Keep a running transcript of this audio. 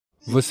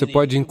Você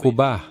pode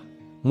incubar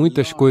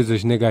muitas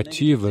coisas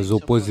negativas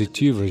ou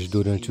positivas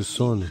durante o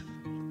sono.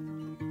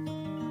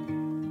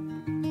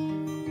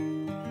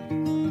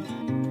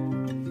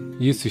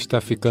 Isso está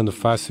ficando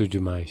fácil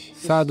demais.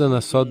 Sadhana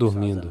só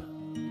dormindo.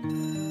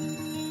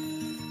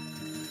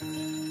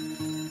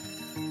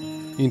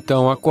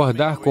 Então,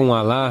 acordar com um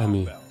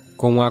alarme,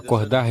 com um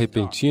acordar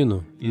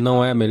repentino,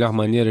 não é a melhor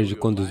maneira de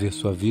conduzir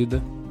sua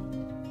vida?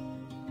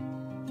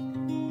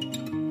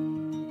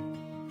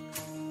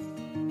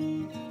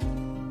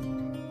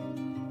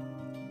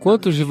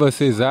 Quantos de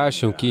vocês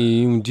acham que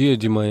em um dia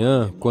de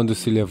manhã, quando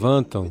se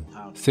levantam,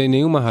 sem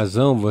nenhuma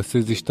razão,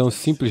 vocês estão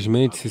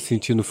simplesmente se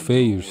sentindo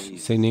feios,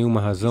 sem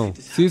nenhuma razão?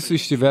 Se isso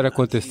estiver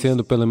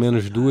acontecendo pelo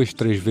menos 2,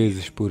 3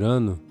 vezes por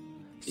ano,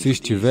 se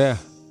estiver,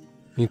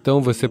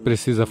 então você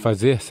precisa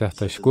fazer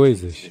certas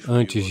coisas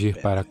antes de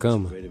ir para a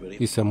cama.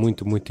 Isso é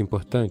muito, muito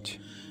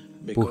importante,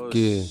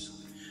 porque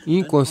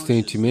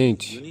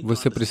inconscientemente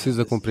você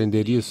precisa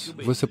compreender isso.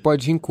 Você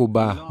pode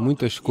incubar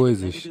muitas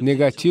coisas,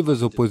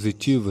 negativas ou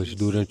positivas,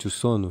 durante o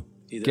sono.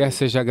 Quer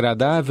seja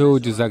agradável ou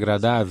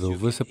desagradável,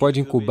 você pode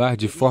incubar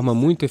de forma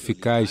muito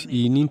eficaz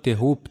e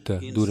ininterrupta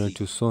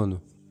durante o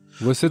sono.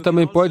 Você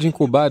também pode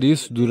incubar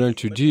isso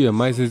durante o dia,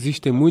 mas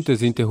existem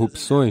muitas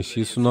interrupções,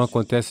 isso não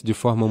acontece de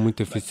forma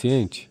muito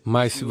eficiente.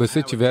 Mas se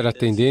você tiver a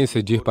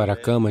tendência de ir para a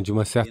cama de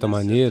uma certa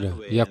maneira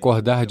e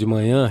acordar de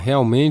manhã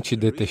realmente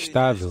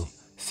detestável,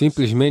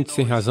 simplesmente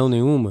sem razão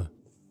nenhuma,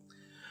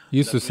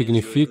 isso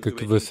significa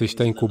que você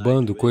está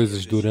incubando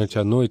coisas durante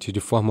a noite de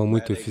forma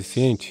muito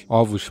eficiente,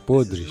 ovos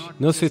podres.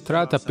 Não se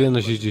trata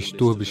apenas de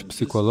distúrbios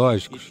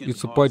psicológicos,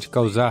 isso pode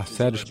causar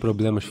sérios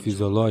problemas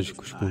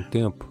fisiológicos com o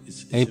tempo.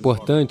 É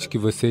importante que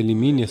você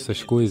elimine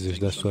essas coisas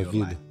da sua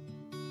vida.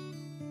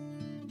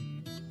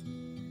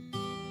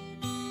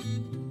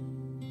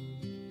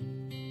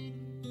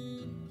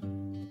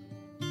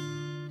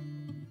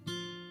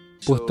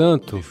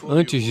 Portanto,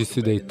 antes de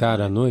se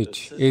deitar à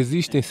noite,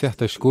 existem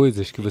certas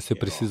coisas que você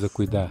precisa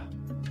cuidar.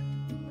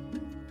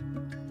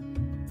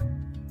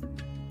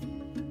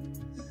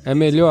 É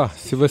melhor,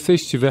 se você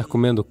estiver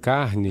comendo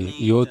carne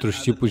e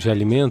outros tipos de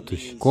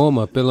alimentos,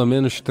 coma pelo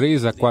menos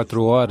 3 a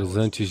 4 horas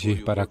antes de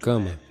ir para a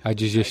cama. A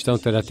digestão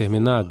terá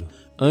terminado.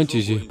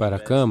 Antes de ir para a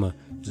cama,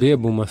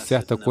 beba uma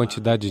certa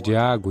quantidade de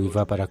água e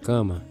vá para a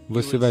cama.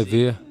 Você vai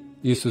ver,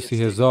 isso se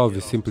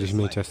resolve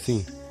simplesmente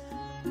assim.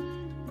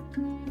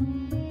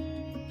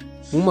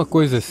 Uma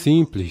coisa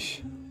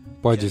simples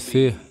pode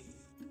ser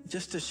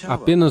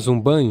apenas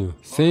um banho.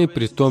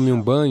 Sempre tome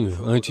um banho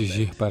antes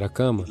de ir para a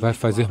cama. Vai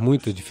fazer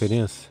muita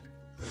diferença.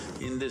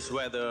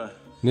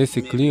 Nesse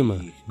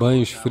clima,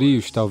 banhos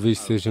frios talvez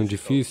sejam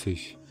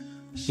difíceis.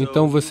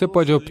 Então você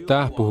pode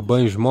optar por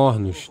banhos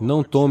mornos.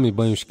 Não tome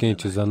banhos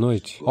quentes à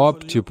noite.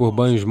 Opte por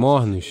banhos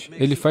mornos.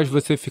 Ele faz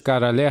você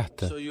ficar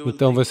alerta.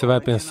 Então você vai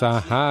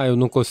pensar, eu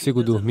não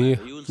consigo dormir.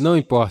 Não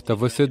importa,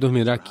 você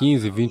dormirá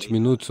 15, 20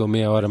 minutos ou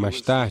meia hora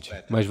mais tarde,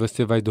 mas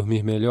você vai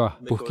dormir melhor,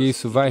 porque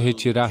isso vai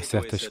retirar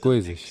certas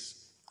coisas.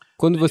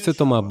 Quando você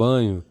toma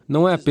banho,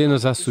 não é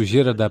apenas a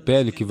sujeira da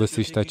pele que você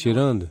está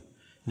tirando.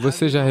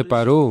 Você já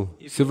reparou?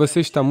 Se você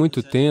está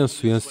muito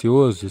tenso e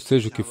ansioso,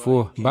 seja o que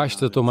for,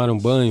 basta tomar um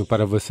banho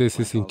para você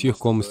se sentir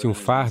como se um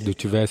fardo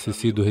tivesse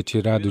sido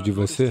retirado de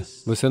você.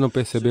 Você não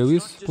percebeu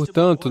isso?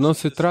 Portanto, não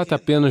se trata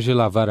apenas de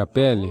lavar a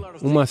pele.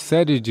 Uma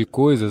série de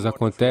coisas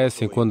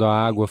acontecem quando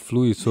a água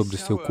flui sobre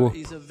seu corpo.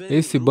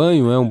 Esse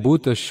banho é um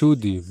Bhuta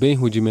Shuddhi bem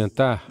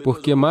rudimentar,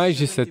 porque mais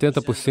de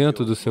 70%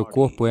 do seu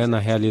corpo é na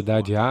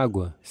realidade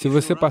água. Se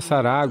você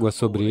passar água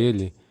sobre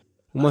ele,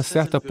 uma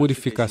certa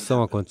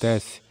purificação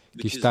acontece,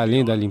 que está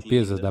além da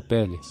limpeza da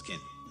pele.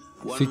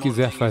 Se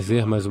quiser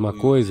fazer mais uma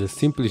coisa,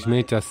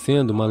 simplesmente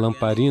acenda uma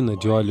lamparina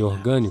de óleo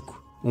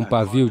orgânico, um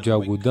pavio de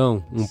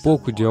algodão, um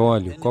pouco de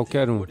óleo,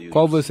 qualquer um.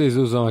 Qual vocês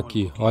usam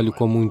aqui? Óleo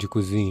comum de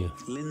cozinha?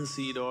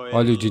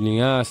 Óleo de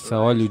linhaça,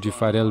 óleo de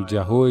farelo de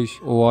arroz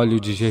ou óleo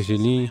de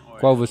gergelim?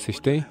 Qual vocês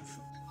têm?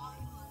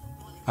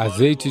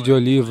 Azeite de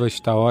oliva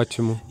está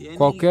ótimo.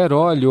 Qualquer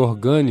óleo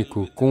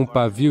orgânico com um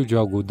pavio de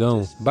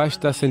algodão,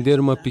 basta acender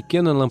uma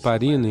pequena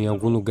lamparina em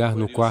algum lugar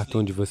no quarto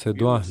onde você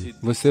dorme.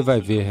 Você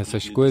vai ver,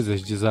 essas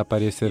coisas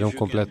desaparecerão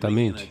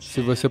completamente. Se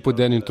você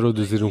puder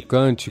introduzir um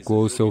cântico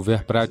ou se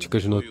houver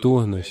práticas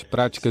noturnas,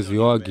 práticas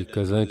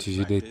iógicas antes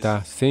de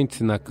deitar,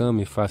 sente-se na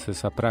cama e faça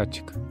essa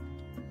prática.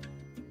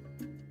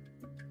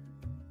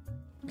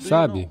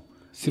 Sabe,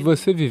 se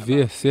você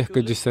viver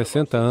cerca de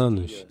 60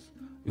 anos,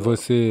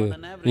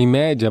 em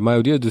média, a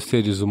maioria dos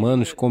seres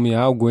humanos come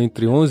algo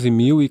entre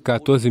 11.000 e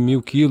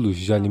 14.000 quilos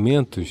de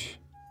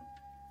alimentos.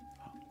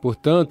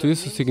 Portanto,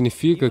 isso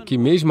significa que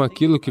mesmo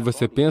aquilo que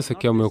você pensa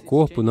que é o meu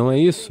corpo, não é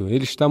isso.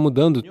 Ele está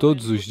mudando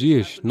todos os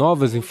dias,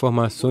 novas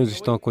informações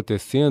estão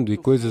acontecendo e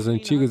coisas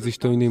antigas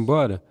estão indo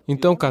embora.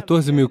 Então,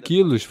 14.000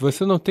 quilos,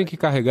 você não tem que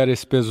carregar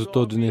esse peso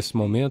todo nesse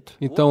momento.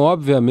 Então,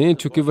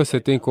 obviamente, o que você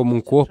tem como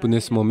um corpo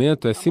nesse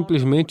momento é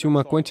simplesmente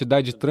uma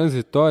quantidade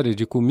transitória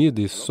de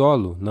comida e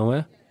solo, não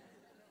é?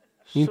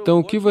 Então,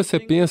 o que você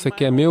pensa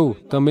que é meu,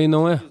 também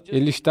não é.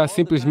 Ele está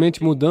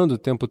simplesmente mudando o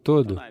tempo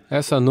todo.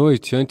 Essa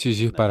noite, antes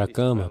de ir para a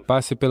cama,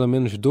 passe pelo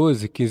menos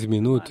 12, 15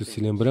 minutos se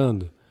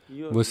lembrando.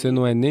 Você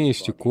não é nem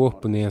este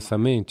corpo, nem essa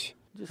mente.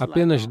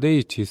 Apenas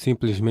deite e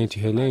simplesmente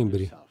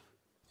relembre.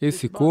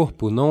 Esse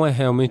corpo não é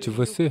realmente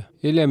você.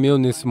 Ele é meu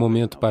nesse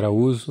momento para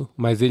uso,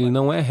 mas ele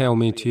não é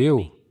realmente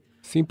eu.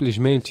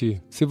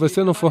 Simplesmente, se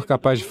você não for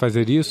capaz de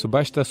fazer isso,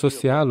 basta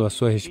associá-lo à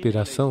sua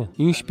respiração.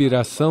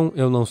 Inspiração,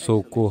 eu não sou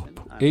o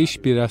corpo.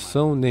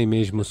 Expiração, nem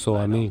mesmo sou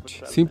a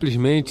mente.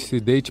 Simplesmente se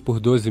deite por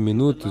 12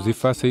 minutos e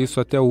faça isso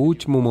até o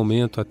último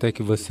momento, até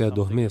que você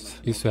adormeça.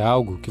 Isso é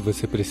algo que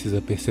você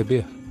precisa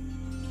perceber.